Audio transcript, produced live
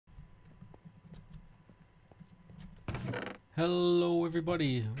Hello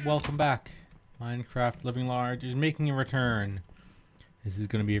everybody, welcome back. Minecraft Living Large is making a return. This is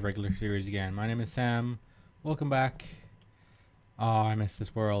going to be a regular series again. My name is Sam. Welcome back. Oh, I miss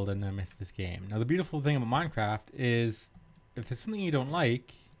this world and I miss this game. Now the beautiful thing about Minecraft is if there's something you don't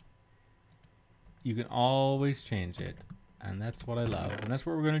like, you can always change it. And that's what I love. And that's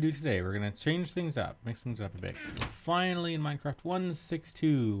what we're going to do today. We're going to change things up, mix things up a bit. Finally in Minecraft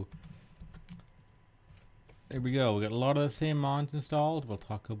 1.6.2. There we go. We got a lot of the same mods installed. We'll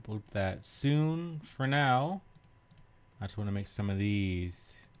talk about that soon. For now, I just want to make some of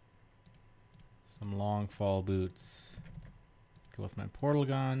these. Some long fall boots. Go with my portal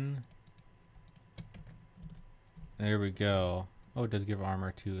gun. There we go. Oh, it does give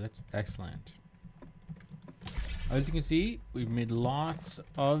armor too. That's excellent. As you can see, we've made lots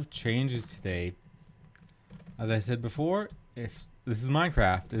of changes today. As I said before, if this is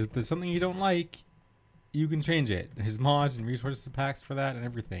Minecraft, if there's something you don't like, you can change it. There's mods and resources packs for that and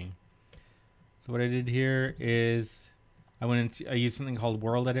everything. So what I did here is I used something called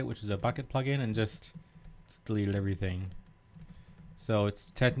World Edit, which is a bucket plugin, and just deleted everything. So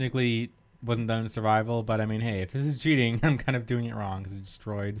it's technically wasn't done in survival, but I mean, hey, if this is cheating, I'm kind of doing it wrong because it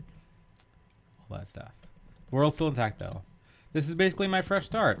destroyed all that stuff. The world's still intact though. This is basically my fresh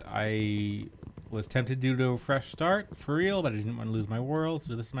start. I was tempted to do a fresh start for real, but I didn't want to lose my world,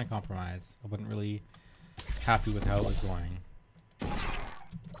 so this is my compromise. I wasn't really happy with how it was going.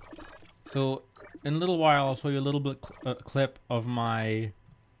 So in a little while I'll show you a little bit clip of my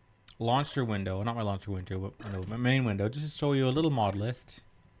launcher window, not my launcher window, but my main window, just to show you a little mod list.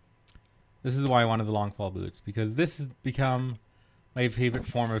 This is why I wanted the long fall boots, because this has become my favorite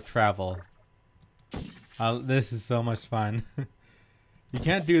form of travel. This is so much fun. You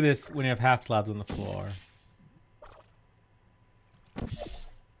can't do this when you have half slabs on the floor.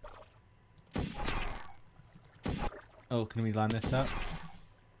 Oh, can we line this up?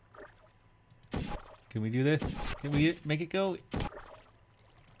 Can we do this? Can we make it go?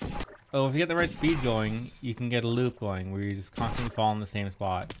 Oh, if you get the right speed going, you can get a loop going where you just constantly fall in the same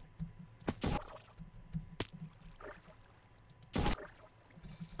spot.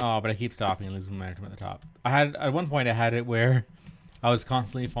 Oh, but I keep stopping and losing momentum at the top. At one point I had it where I was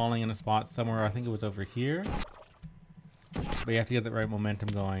constantly falling in a spot somewhere. I think it was over here. But you have to get the right momentum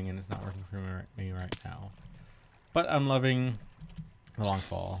going, and it's not working for me right now. But I'm loving the long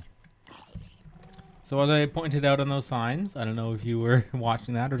fall. So as I pointed out on those signs, I don't know if you were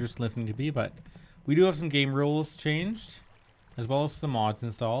watching that or just listening to me, but we do have some game rules changed, as well as some mods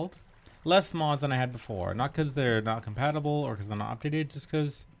installed. Less mods than I had before. Not because they're not compatible or because they're not updated, just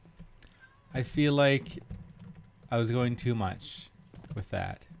because I feel like I was going too much with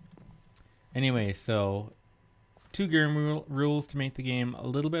that. Anyway, so 2 game rules to make the game a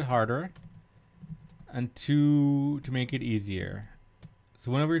little bit harder, and 2 to make it easier.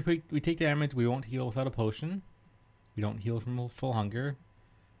 So whenever we take damage, we won't heal without a potion. We don't heal from full hunger.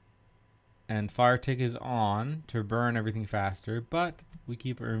 And fire tick is on to burn everything faster, but we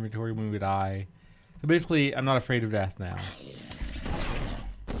keep our inventory when we die. So basically, I'm not afraid of death now.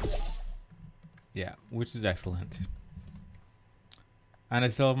 Yeah, which is excellent. And I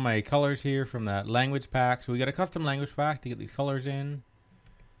still have my colors here from that language pack. So we got a custom language pack to get these colors in.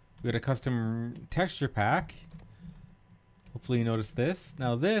 We got a custom texture pack. Hopefully you notice this.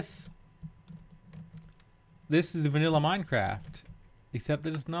 Now this is vanilla Minecraft, except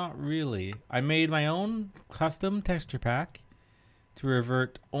that it's not really. I made my own custom texture pack to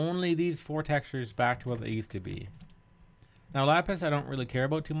revert only these 4 textures back to what they used to be. Now lapis I don't really care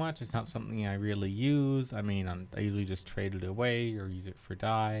about too much. It's not something I really use. I mean, I usually just trade it away or use it for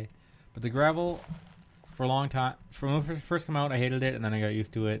dye. But the gravel, for a long time, from when it first came out, I hated it, and then I got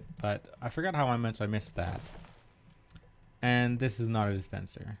used to it. But I forgot how much I missed that. And this is not a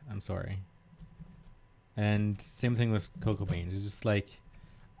dispenser. I'm sorry. And same thing with cocoa beans. It's just like,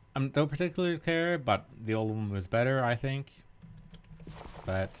 I don't particularly care, but the old one was better, I think.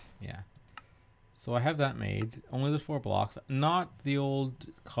 But yeah. So I have that made. Only the 4 blocks, not the old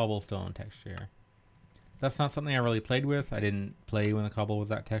cobblestone texture. That's not something I really played with. I didn't play when the cobble was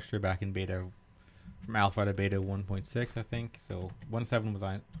that texture back in beta, from alpha to beta 1.6, I think. So 1.7 was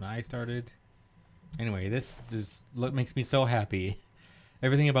when I started. Anyway, this just makes me so happy.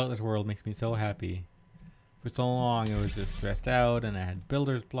 Everything about this world makes me so happy. For so long, it was just stressed out, and I had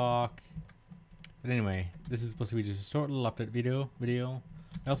builder's block. But anyway, this is supposed to be just a short little update video.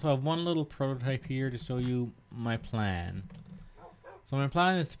 I also have one little prototype here to show you my plan. So my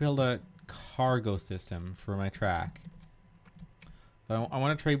plan is to build a cargo system for my track. So I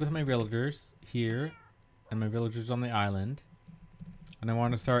want to trade with my villagers here, and my villagers on the island. And I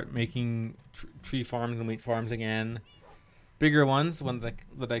want to start making tree farms and wheat farms again. bigger ones, ones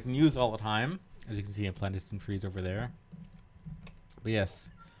that I can use all the time. As you can see, I planted some trees over there. But yes,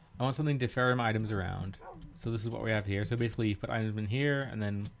 I want something to ferry my items around. So this is what we have here. So basically you put items in here, and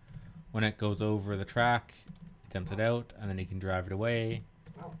then when it goes over the track, it dumps it out, and then you can drive it away.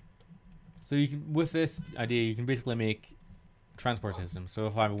 So you can, with this idea, you can basically make transport system. So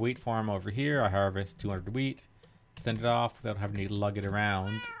if I have a wheat farm over here, I harvest 200 wheat, send it off without having to lug it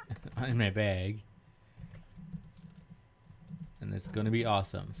around in my bag. And it's going to be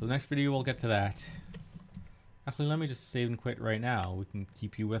awesome. So the next video we'll get to that. Actually, let me just save and quit right now. We can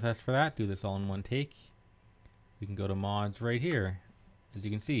keep you with us for that. Do this all in one take. We can go to mods right here. As you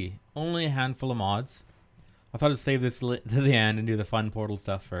can see, only a handful of mods. I thought I'd save this to the end and do the fun portal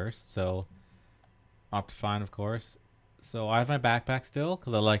stuff first. So, Optifine, of course. So I have my backpack still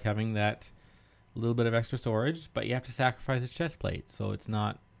because I like having that little bit of extra storage. But you have to sacrifice a chest plate, so it's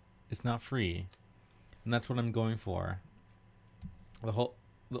not free. And that's what I'm going for.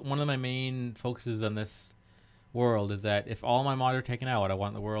 One of my main focuses on this world is that if all my mods are taken out, I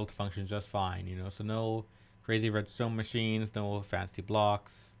want the world to function just fine, you know. So no crazy redstone machines, no fancy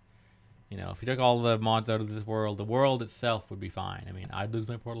blocks. You know, if you took all the mods out of this world, the world itself would be fine. I mean, I'd lose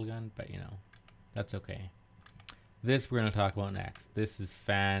my portal gun, but you know, that's okay. This we're going to talk about next. This is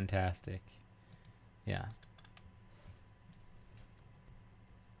fantastic. Yeah.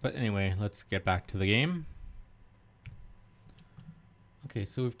 But anyway, let's get back to the game. Okay,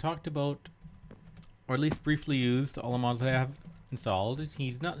 so we've talked about, or at least briefly used, all the mods that I have installed.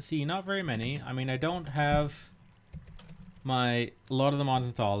 Not very many. I mean, I don't have a lot of the mods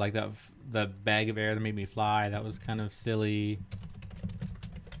installed, like that, the bag of air that made me fly. That was kind of silly.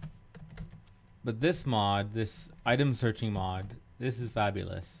 But this mod, this item searching mod, this is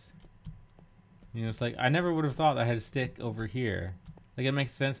fabulous. You know, it's like, I never would have thought I had a stick over here. Like, it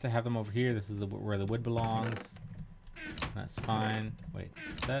makes sense to have them over here. This is where the wood belongs. That's fine. Wait,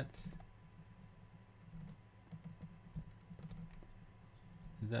 is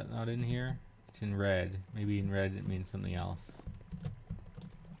that not in here? It's in red. Maybe in red it means something else.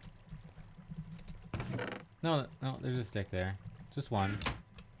 No, there's a stick there. Just one.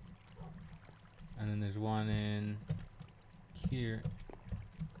 And then there's one in here.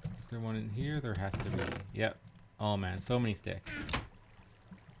 Is there one in here? There has to be. Yep. Oh man, so many sticks.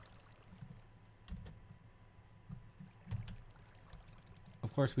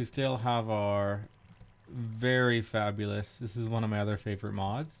 Of course, we still have our very fabulous, this is one of my other favorite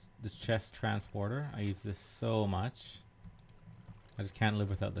mods, this chest transporter. I use this so much. I just can't live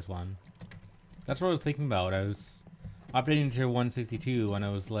without this one. That's what I was thinking about. I was updating to 162 and I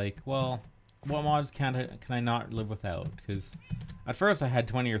was like, well, what mods can I not live without? Because at first I had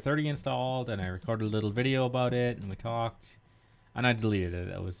 20 or 30 installed and I recorded a little video about it and we talked and I deleted it.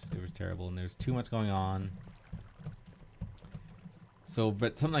 It was terrible and there's too much going on. So,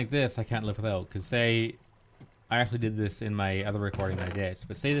 but something like this I can't live without, because say, I actually did this in my other recording that I ditched,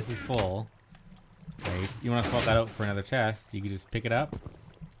 but say this is full, right? You want to swap that out for another chest, you can just pick it up,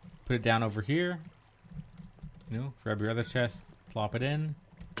 put it down over here, you know, grab your other chest, plop it in,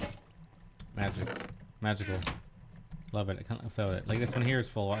 magical, love it, I can't live without it. Like this one here is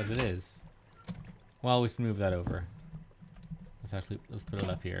full as it is. Well, we should move that over. Let's put it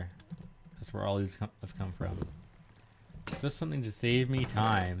up here. That's where all these have come from. Just something to save me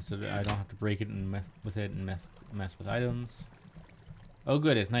time so that I don't have to break it and mess with it and mess with items. Oh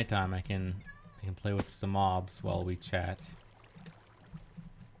good, it's nighttime. I can play with some mobs while we chat.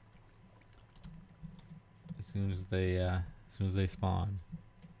 As soon as they spawn.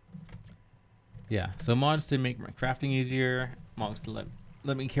 Yeah, so mods to make my crafting easier, mods to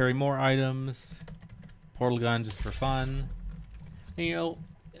let me carry more items, portal gun just for fun. And, you know,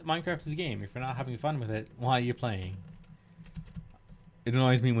 Minecraft is a game. If you're not having fun with it, why are you playing? It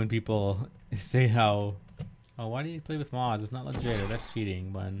annoys me when people say how, oh, why do you play with mods? It's not legit, or that's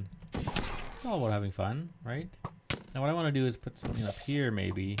cheating, when it's all about having fun, right? Now what I want to do is put something up here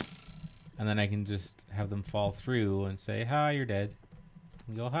maybe, and then I can just have them fall through and say, ha, you're dead.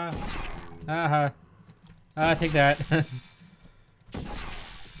 And go, ha. Take that.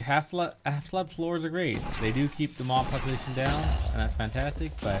 Half-slab floors are great. They do keep the mob population down, and that's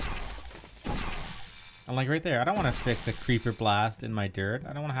fantastic, but I'm like right there, I don't want to fix a creeper blast in my dirt.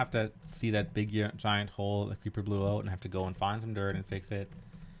 I don't want to have to see that big giant hole the creeper blew out and have to go and find some dirt and fix it.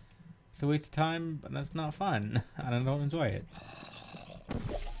 It's a waste of time, and that's not fun, and I don't enjoy it.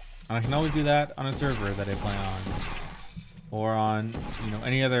 And I can always do that on a server that I play on, or on, you know,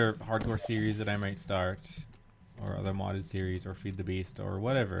 any other hardcore series that I might start, or other modded series, or Feed the Beast, or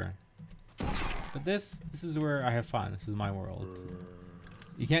whatever. But this is where I have fun. This is my world.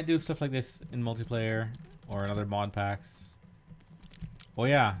 You can't do stuff like this in multiplayer or in other mod packs. Oh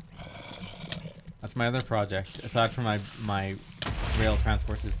yeah, that's my other project. Aside from my rail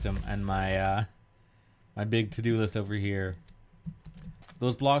transport system and my my big to-do list over here.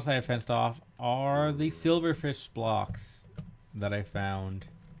 Those blocks I have fenced off are the silverfish blocks that I found.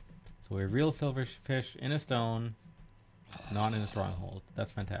 So we have real silverfish in a stone, not in a stronghold.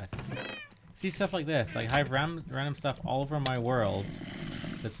 That's fantastic. See stuff like this. Like I have random stuff all over my world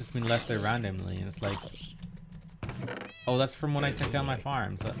that's just been left there randomly, and it's like, oh, that's from when I took down my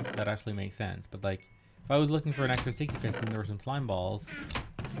farms. That actually makes sense. But like, if I was looking for an extra sticky piston, there were some slime balls.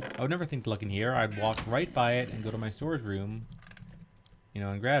 I would never think to look in here. I'd walk right by it and go to my storage room, you know,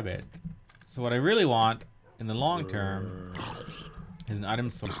 and grab it. So what I really want in the long term is an item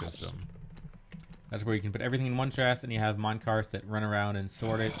sort system. That's where you can put everything in one chest and you have minecarts that run around and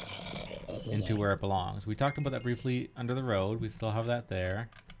sort it into where it belongs. We talked about that briefly under the road. We still have that there.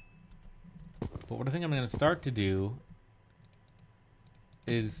 But what I think I'm going to start to do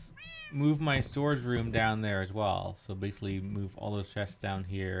is move my storage room down there as well. So basically move all those chests down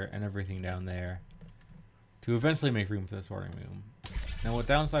here and everything down there to eventually make room for the sorting room. Now, what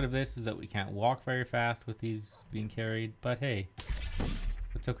downside of this is that we can't walk very fast with these being carried, but hey,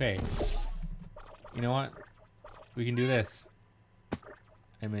 it's okay. You know what? We can do this.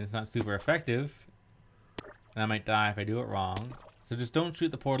 I mean, it's not super effective, and I might die if I do it wrong. So just don't shoot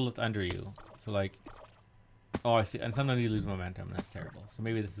the portal that's under you. So like, oh, I see, and sometimes you lose momentum, and that's terrible. So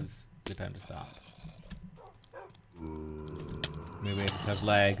maybe this is a good time to stop. Maybe I just have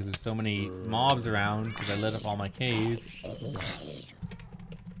lag because there's so many mobs around because I lit up all my caves.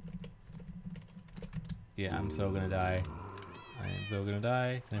 Yeah, I'm so gonna die. I am so gonna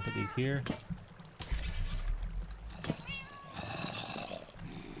die. Can I put these here?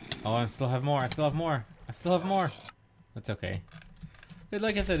 Oh, I still have more. I still have more. I still have more. That's okay. But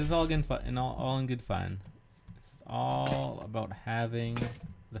like I said, it's all good fun. And all in good fun. It's all about having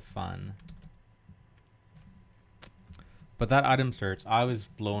the fun. But that item search, I was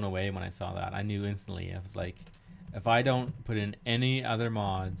blown away when I saw that. I knew instantly. I was like, if I don't put in any other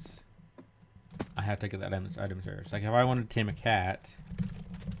mods, I have to get that item search. Like if I wanted to tame a cat,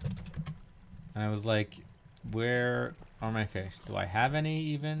 and I was like, where are my fish? Do I have any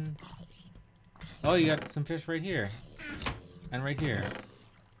even? Oh, you got some fish right here. And right here.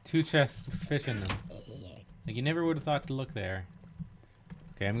 2 chests with fish in them. Like you never would have thought to look there.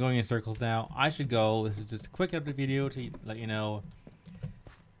 Okay, I'm going in circles now. I should go. This is just a quick update video to let you know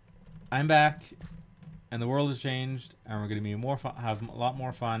I'm back and the world has changed and we're going to be more fun, have a lot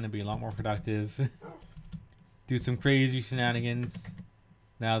more fun and be a lot more productive. Do some crazy shenanigans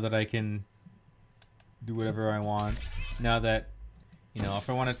now that I can do whatever I want. Now that, you know, if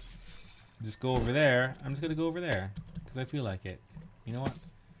I want to just go over there, I'm just going to go over there because I feel like it. You know what?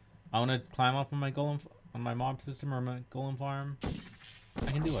 I want to climb up on my golem, on my mob system or my golem farm.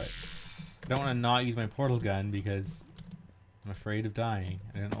 I can do it. I don't want to not use my portal gun because I'm afraid of dying.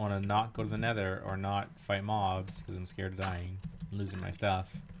 I don't want to not go to the nether or not fight mobs because I'm scared of dying and losing my stuff.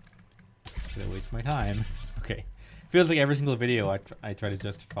 So that wastes my time. Okay. Feels like every single video I try to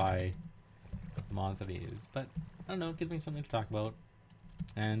justify the mods that I use. But, I don't know, it gives me something to talk about.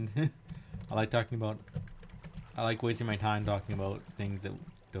 And I like talking about... I like wasting my time talking about things that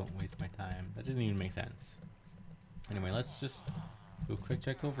don't waste my time. That doesn't even make sense. Anyway, let's just... do a quick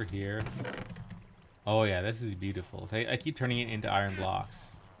check over here. Oh yeah, this is beautiful. So I keep turning it into iron blocks.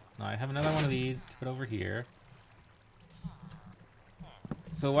 Now I have another one of these to put over here.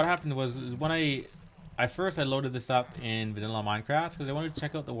 So what happened was when I first loaded this up in vanilla Minecraft because I wanted to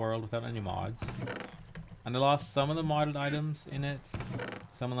check out the world without any mods. And I lost some of the modded items in it.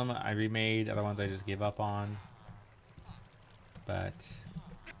 Some of them I remade, other ones I just gave up on. But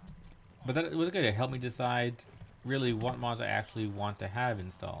that was good. It helped me decide really what mods I actually want to have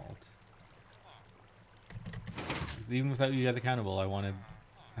installed. Because even without you guys accountable, I want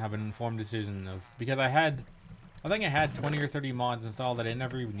to have an informed decision of, because I think I had 20 or 30 mods installed that I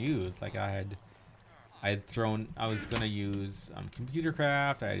never even used. Like I was gonna use computer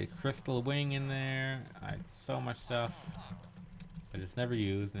craft, I had a crystal wing in there, I had so much stuff I just never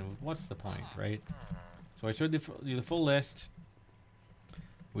used, and what's the point, right? So I showed you the full list.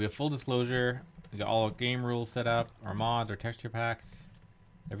 We have full disclosure. We got all our game rules set up, our mods, our texture packs.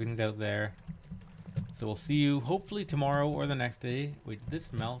 Everything's out there. So we'll see you hopefully tomorrow or the next day. Wait, did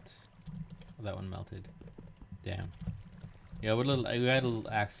this melt? Oh, that one melted. Damn. Yeah, we had a little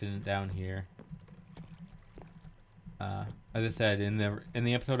accident down here. As I said, in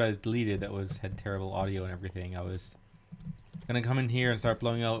the episode I deleted that had terrible audio and everything, I was gonna come in here and start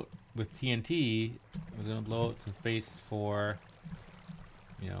blowing out with TNT. I was gonna blow out some space for,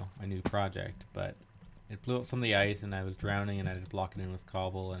 you know, my new project, but It blew up some of the ice and I was drowning and I had to block it in with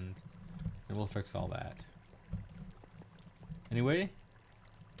cobble, and we'll fix all that. Anyway,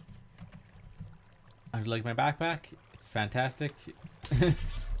 I like my backpack. It's fantastic.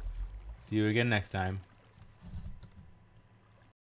 See you again next time.